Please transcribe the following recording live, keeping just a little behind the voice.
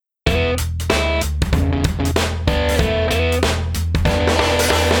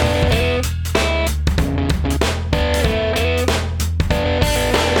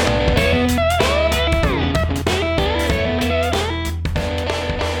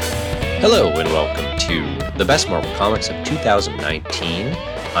Hello and welcome to the best Marvel Comics of 2019.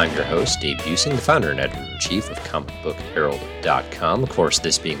 I'm your host, Dave Busing, the founder and editor-in-chief of comicbookherald.com. Of course,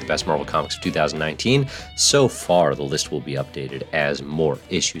 this being the best Marvel Comics of 2019, so far the list will be updated as more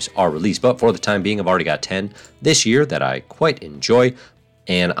issues are released. But for the time being, I've already got 10 this year that I quite enjoy,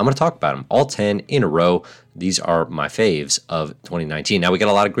 and I'm going to talk about them, all 10 in a row. These are my faves of 2019. Now, we got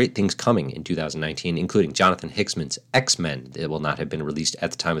a lot of great things coming in 2019, including Jonathan Hickman's X-Men that will not have been released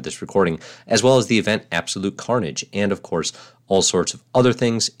at the time of this recording, as well as the event Absolute Carnage, and of course, all sorts of other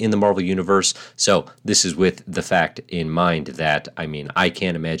things in the Marvel Universe. So this is with the fact in mind that, I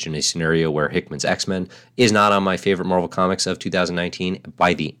can't imagine a scenario where Hickman's X-Men is not on my favorite Marvel Comics of 2019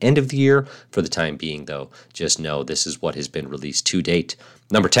 by the end of the year. For the time being, though, just know this is what has been released to date.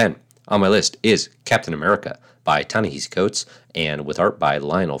 Number 10 on my list is Captain America by Ta-Nehisi Coates and with art by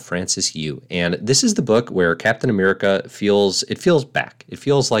Lionel Francis Yu. And this is the book where Captain America feels back. It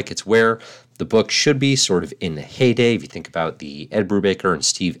feels like it's where the book should be, sort of in the heyday. If you think about the Ed Brubaker and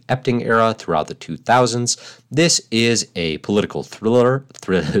Steve Epting era throughout the 2000s, this is a political thriller.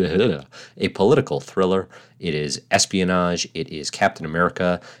 It is espionage. It is Captain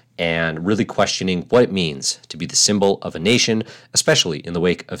America, and really questioning what it means to be the symbol of a nation, especially in the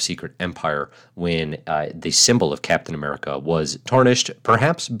wake of Secret Empire, when the symbol of Captain America was tarnished,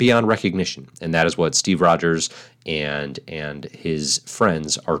 perhaps beyond recognition. And that is what Steve Rogers and his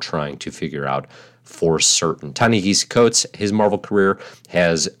friends are trying to figure out for certain. Ta-Nehisi Coates, his Marvel career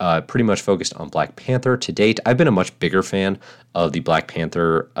has pretty much focused on Black Panther to date. I've been a much bigger fan of the Black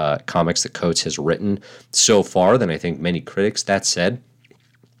Panther comics that Coates has written so far than I think many critics. That said,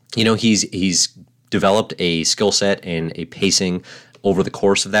 he's developed a skill set and a pacing over the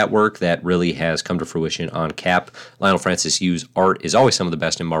course of that work that really has come to fruition on Cap. Lionel Francis Yu's art is always some of the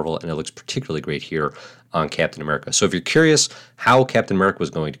best in Marvel, and it looks particularly great here on Captain America. So if you're curious how Captain America was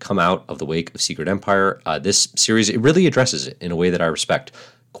going to come out of the wake of Secret Empire, this series, it really addresses it in a way that I respect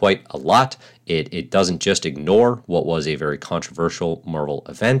quite a lot. It doesn't just ignore what was a very controversial Marvel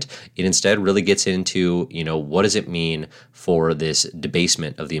event. It instead really gets into, what does it mean for this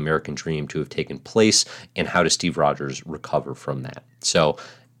debasement of the American dream to have taken place, and how does Steve Rogers recover from that? So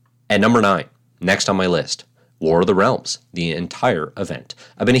at number 9, next on my list, War of the Realms, the entire event.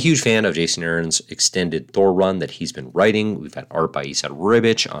 I've been a huge fan of Jason Aaron's extended Thor run that he's been writing. We've had art by Esad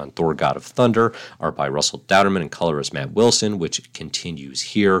Ribic on Thor God of Thunder, art by Russell Dauterman and colorist Matt Wilson, which continues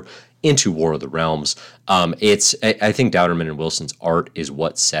here into War of the Realms. I think Dauterman and Wilson's art is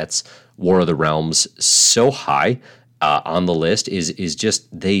what sets War of the Realms so high on the list, is just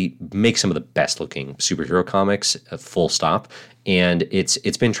they make some of the best looking superhero comics, full stop. And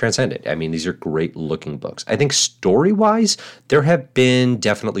it's been transcended. These are great looking books. I think story-wise, there have been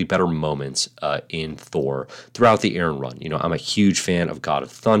definitely better moments in Thor throughout the Aaron run. I'm a huge fan of God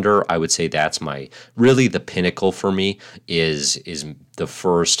of Thunder. I would say that's the pinnacle for me is the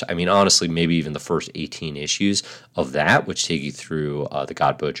first, honestly, maybe even the first 18 issues of that, which take you through the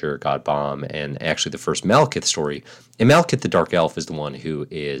God Butcher, God Bomb, and actually the first Malekith story. And Malekith the Dark Elf is the one who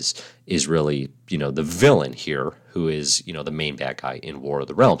is really, the villain here, who is, the main bad guy in War of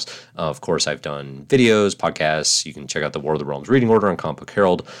the Realms. Of course, I've done videos, podcasts. You can check out the War of the Realms reading order on Comic Book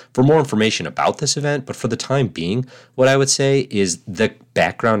Herald for more information about this event. But for the time being, what I would say is the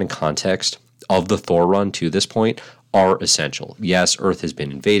background and context of the Thor run to this point are essential. Yes, Earth has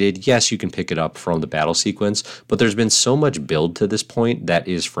been invaded. Yes, you can pick it up from the battle sequence, but there's been so much build to this point that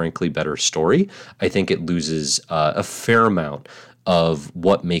is frankly better story. I think it loses a fair amount of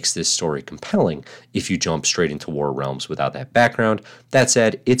what makes this story compelling if you jump straight into War Realms without that background. That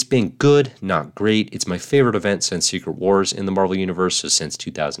said, it's been good, not great. It's my favorite event since Secret Wars in the Marvel Universe, so since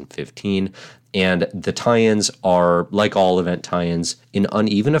 2015. And the tie-ins are, like all event tie-ins, an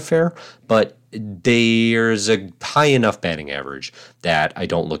uneven affair, but there's a high enough batting average that I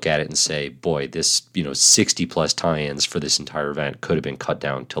don't look at it and say, boy, this 60 plus tie-ins for this entire event could have been cut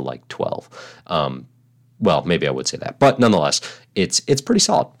down to like 12. Well, maybe I would say that, but nonetheless, it's pretty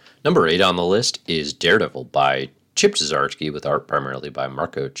solid. Number 8 on the list is Daredevil by Chip Zdarsky with art primarily by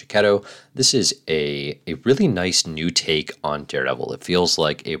Marco Checchetto. This is a really nice new take on Daredevil. It feels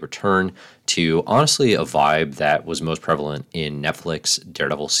like a return to, honestly, a vibe that was most prevalent in Netflix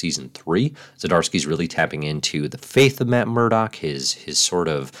Daredevil Season 3. Zdarsky's really tapping into the faith of Matt Murdock, his sort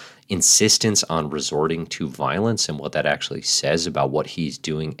of insistence on resorting to violence and what that actually says about what he's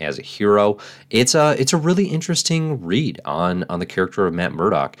doing as a hero. It's a really interesting read on the character of Matt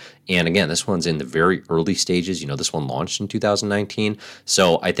Murdock. And again, this one's in the very early stages. This one launched in 2019.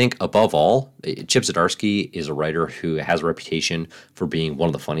 So I think above all, Chip Zdarsky is a writer who has a reputation for being one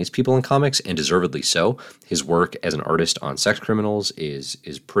of the funniest people in comics, and deservedly so. His work as an artist on Sex Criminals is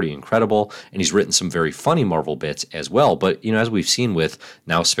pretty incredible, and he's written some very funny Marvel bits as well. But as we've seen with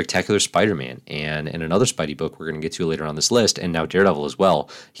now Spectacular Spider-Man and another Spidey book we're going to get to later on this list, and now Daredevil as well,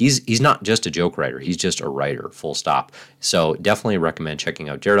 he's not just a joke writer. He's just a writer, full stop. So definitely recommend checking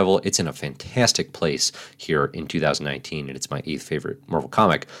out Daredevil. It's in a fantastic place here in 2019, and it's my 8th favorite Marvel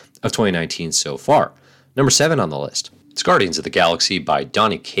comic of 2019 so far. Number 7 on the list. It's Guardians of the Galaxy by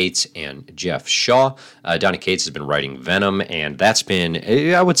Donny Cates and Jeff Shaw. Donny Cates has been writing Venom, and that's been,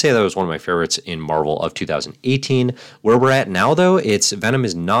 I would say that was one of my favorites in Marvel of 2018. Where we're at now, though, Venom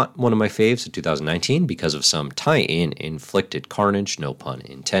is not one of my faves of 2019 because of some tie-in inflicted carnage, no pun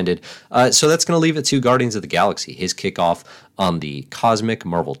intended. So that's going to leave it to Guardians of the Galaxy, his kickoff on the Cosmic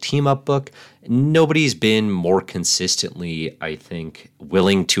Marvel Team-Up book. Nobody's been more consistently, I think,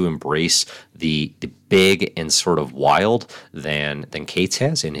 willing to embrace the big and sort of wild than Cates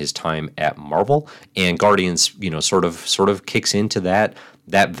has in his time at Marvel. And Guardians, sort of kicks into that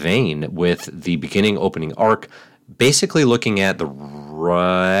vein with the beginning opening arc, basically looking at the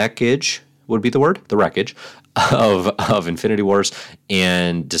wreckage would be the word, the wreckage of Infinity Wars,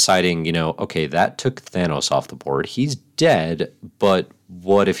 and deciding, okay, that took Thanos off the board. He's dead, but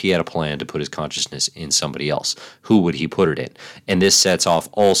what if he had a plan to put his consciousness in somebody else? Who would he put it in? And this sets off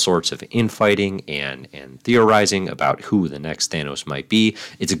all sorts of infighting and theorizing about who the next Thanos might be.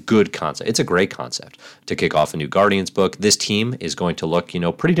 It's a good concept. It's a great concept to kick off a new Guardians book. This team is going to look,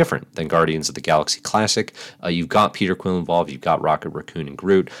 pretty different than Guardians of the Galaxy Classic. You've got Peter Quill involved. You've got Rocket Raccoon and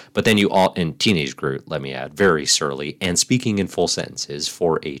Groot. But then and Teenage Groot, let me add, very surly, and speaking in full sentences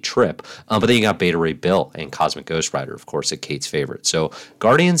for a trip. But then you got Beta Ray Bill and Cosmic Ghost Rider, of course, a Kate's favorite. So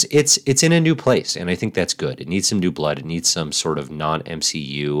Guardians, it's in a new place, and I think that's good. It needs some new blood. It needs some sort of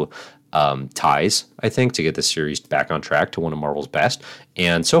non-MCU ties, I think, to get the series back on track to one of Marvel's best.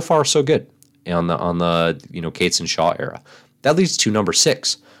 And so far, so good on the Cates and Shaw era. That leads to number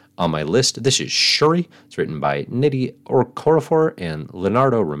 6 on my list. This is Shuri. It's written by Nnedi Okorafor and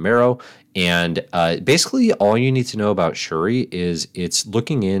Leonardo Romero. And basically, all you need to know about Shuri is it's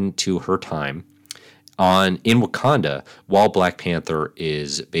looking into her time in Wakanda while Black Panther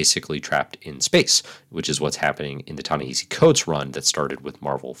is basically trapped in space, which is what's happening in the Ta-Nehisi Coates run that started with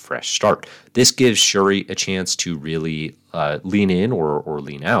Marvel Fresh Start. This gives Shuri a chance to really lean in or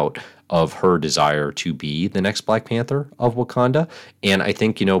lean out of her desire to be the next Black Panther of Wakanda. And I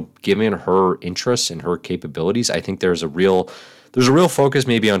think, given her interests and her capabilities, I think there's a real focus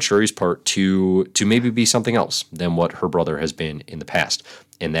maybe on Shuri's part to maybe be something else than what her brother has been in the past.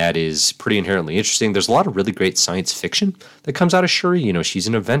 And that is pretty inherently interesting. There's a lot of really great science fiction that comes out of Shuri. She's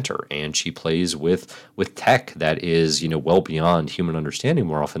an inventor, and she plays with tech that is, well beyond human understanding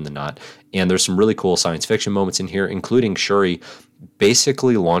more often than not. And there's some really cool science fiction moments in here, including Shuri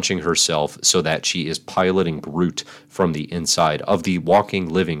basically launching herself so that she is piloting Groot from the inside of the walking,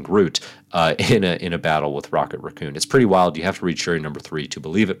 living Groot in a battle with Rocket Raccoon. It's pretty wild. You have to read Shuri number 3 to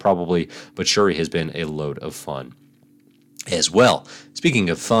believe it, probably, but Shuri has been a load of fun as well. Speaking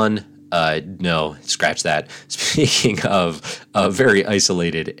of fun, no, scratch that. Speaking of very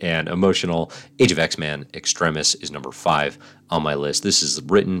isolated and emotional, Age of X-Men Extremis is number 5 on my list. This is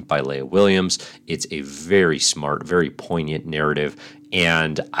written by Leah Williams. It's a very smart, very poignant narrative.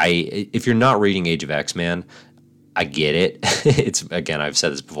 And if you're not reading Age of X-Men, I get it. It's, again, I've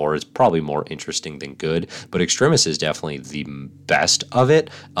said this before, it's probably more interesting than good, but Extremis is definitely the best of it.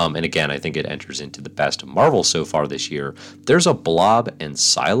 And again, I think it enters into the best of Marvel so far this year. There's a Blob and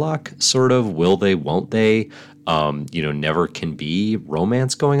Psylocke sort of will they, won't they, never can be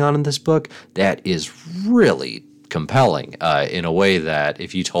romance going on in this book that is really compelling in a way that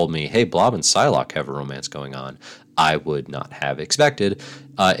if you told me, hey, Blob and Psylocke have a romance going on, I would not have expected.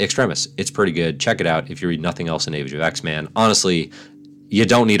 Extremis, it's pretty good. Check it out if you read nothing else in Age of X-Men. Honestly, you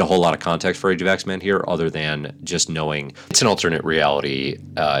don't need a whole lot of context for Age of X-Men here other than just knowing it's an alternate reality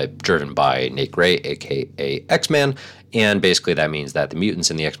driven by Nate Gray, a.k.a. X-Man. And basically that means that the mutants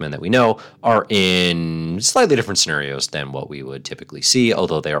and the X-Men that we know are in slightly different scenarios than what we would typically see,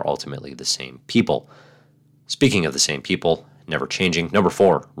 although they are ultimately the same people. Speaking of the same people, never changing, number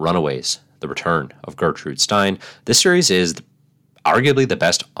 4, Runaways, The Return of Gertrude Stein. This series is, arguably the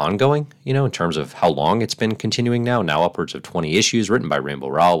best ongoing, in terms of how long it's been continuing now upwards of 20 issues, written by Rainbow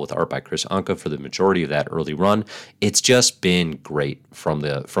Rowell with art by Chris Anka for the majority of that early run. It's just been great from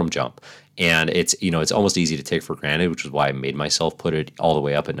jump. And it's almost easy to take for granted, which is why I made myself put it all the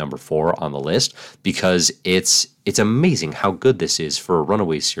way up at number 4 on the list, because it's amazing how good this is for a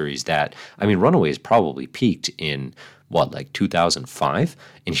Runaways series Runaways probably peaked in 2005,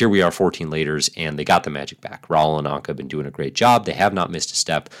 and here we are 14 later, and they got the magic back. Rowell and Anka have been doing a great job. They have not missed a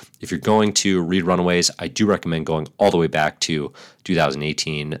step. If you're going to read Runaways, I do recommend going all the way back to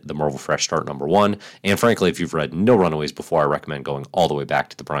 2018, the Marvel Fresh Start number 1, and frankly, if you've read no Runaways before, I recommend going all the way back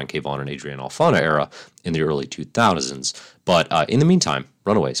to the Brian K. Vaughan and Adrian Alphona era in the early 2000s. But in the meantime,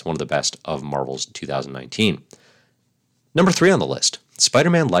 Runaways, one of the best of Marvel's 2019. Number 3 on the list,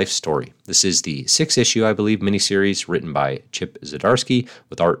 Spider-Man Life Story. This is the 6-issue, I believe, miniseries written by Chip Zdarsky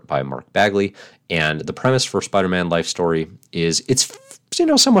with art by Mark Bagley. And the premise for Spider-Man Life Story is it's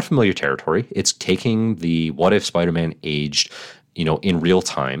somewhat familiar territory. It's taking the what if Spider-Man aged in real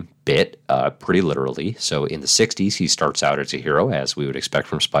time bit, pretty literally. So in the 60s, he starts out as a hero, as we would expect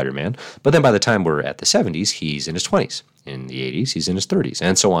from Spider-Man. But then by the time we're at the 70s, he's in his 20s. In the 80s, he's in his 30s,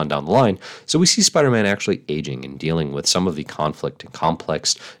 and so on down the line. So we see Spider-Man actually aging and dealing with some of the conflict and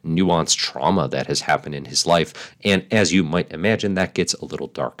complex, nuanced trauma that has happened in his life. And as you might imagine, that gets a little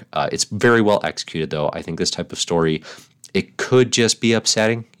dark. It's very well executed, though. I think this type of story, it could just be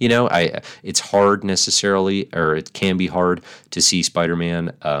upsetting. It's hard necessarily, or it can be hard to see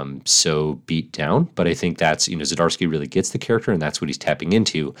Spider-Man so beat down. But I think that's, Zdarsky really gets the character, and that's what he's tapping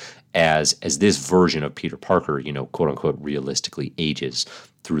into as this version of Peter Parker, quote unquote, realistically ages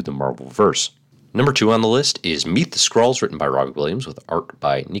through the Marvel verse. Number 2 on the list is Meet the Skrulls, written by Robbie Williams with art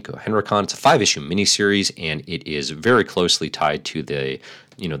by Nico Henrikon. It's a 5-issue miniseries, and it is very closely tied to the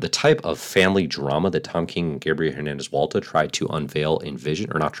type of family drama that Tom King and Gabriel Hernandez-Walta tried to unveil in Vision,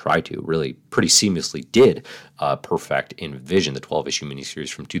 or not tried to, really pretty seamlessly did perfect in Vision, the 12-issue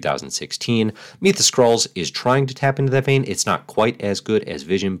miniseries from 2016. Meet the Skrulls is trying to tap into that vein. It's not quite as good as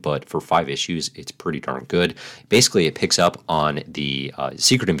Vision, but for 5 issues, it's pretty darn good. Basically, it picks up on the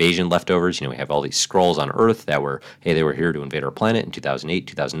Secret Invasion leftovers. We have all these Skrulls on Earth that they were here to invade our planet in 2008,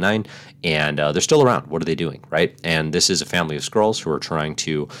 2009, and they're still around. What are they doing, right? And this is a family of Skrulls who are trying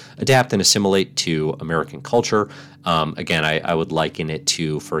to adapt and assimilate to American culture. Again, I would liken it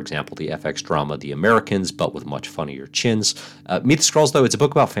to, for example, the FX drama The Americans, but with much funnier chins. Meet the Skrulls, though, it's a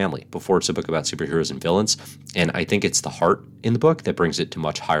book about family before it's a book about superheroes and villains, and I think it's the heart in the book that brings it to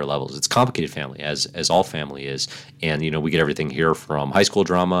much higher levels. It's complicated family, as all family is, and we get everything here from high school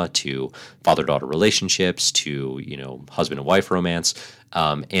drama to father-daughter relationships to husband and wife romance,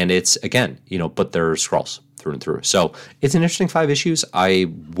 and it's, again, but they're Skrulls through and through. So it's an interesting 5 issues.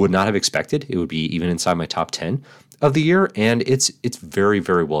 I would not have expected it would be even inside my top 10 of the year, and it's very,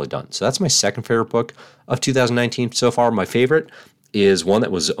 very well done. So that's my second favorite book of 2019 so far. My favorite is one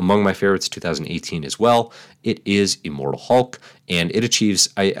that was among my favorites 2018 as well. It is Immortal Hulk, and it achieves,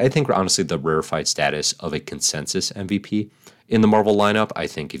 I think, honestly, the rarefied status of a consensus MVP in the Marvel lineup. I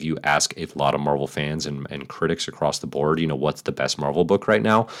think if you ask a lot of Marvel fans and critics across the board, what's the best Marvel book right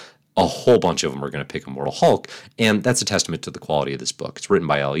now, a whole bunch of them are going to pick Immortal Hulk, and that's a testament to the quality of this book. It's written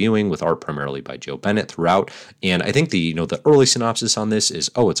by Al Ewing with art primarily by Joe Bennett throughout, and I think the early synopsis on this is,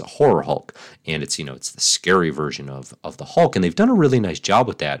 it's a horror Hulk, and it's it's the scary version of the Hulk, and they've done a really nice job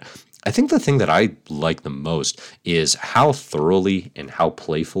with that. I think the thing that I like the most is how thoroughly and how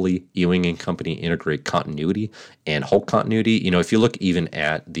playfully Ewing and company integrate continuity and Hulk continuity. If you look even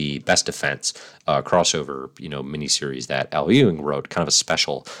at the Best Defense crossover, miniseries that Al Ewing wrote, kind of a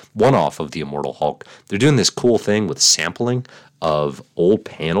special one-off of the Immortal Hulk, they're doing this cool thing with sampling of old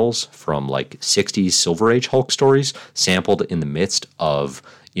panels from 60s Silver Age Hulk stories sampled in the midst of,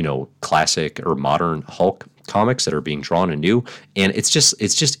 classic or modern Hulk comics that are being drawn anew, and it's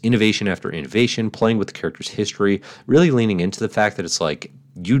just innovation after innovation, playing with the character's history, really leaning into the fact that it's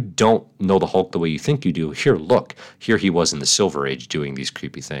you don't know the Hulk the way you think you do. Here he was in the Silver Age doing these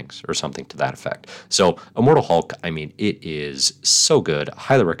creepy things, or something to that effect. So Immortal Hulk, it is so good. I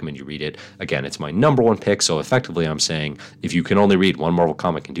highly recommend you read it. Again, it's my number 1 pick, so effectively I'm saying if you can only read one Marvel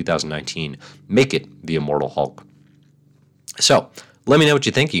comic in 2019, make it the Immortal Hulk. So let me know what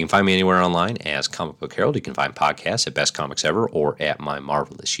you think. You can find me anywhere online as Comic Book Herald. You can find podcasts at Best Comics Ever or at My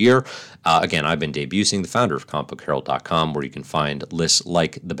Marvelous Year. Again, I've been Dave Busing, the founder of ComicBookHerald.com, where you can find lists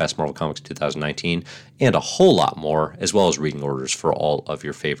like the best Marvel Comics 2019 and a whole lot more, as well as reading orders for all of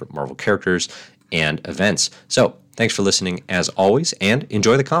your favorite Marvel characters and events. So thanks for listening as always, and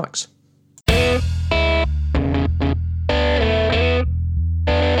enjoy the comics.